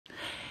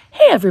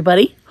Hey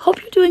everybody, hope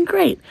you're doing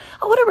great.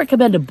 I want to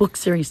recommend a book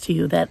series to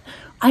you that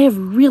I have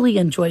really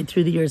enjoyed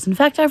through the years. In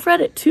fact, I've read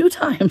it 2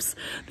 times,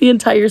 the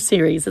entire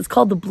series. It's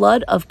called the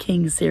Blood of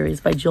Kings series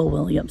by Jill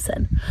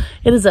Williamson.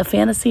 It is a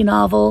fantasy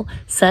novel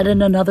set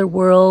in another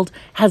world,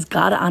 has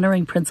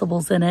God-honoring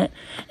principles in it,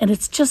 and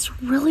it's just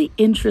really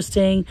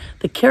interesting.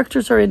 The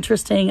characters are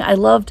interesting. I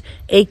loved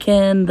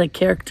Aiken, the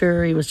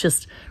character. He was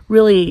just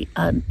really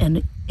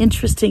an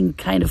interesting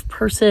kind of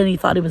person. He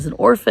thought he was an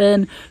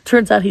orphan.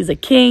 Turns out he's a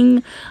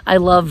king. I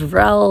loved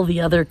Vrel, the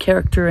other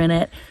character in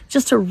it.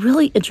 Just a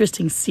really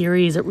interesting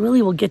series. It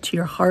really will get to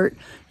your heart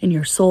and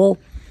your soul.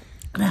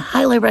 And I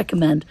highly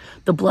recommend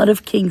the Blood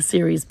of Kings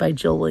series by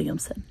Jill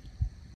Williamson.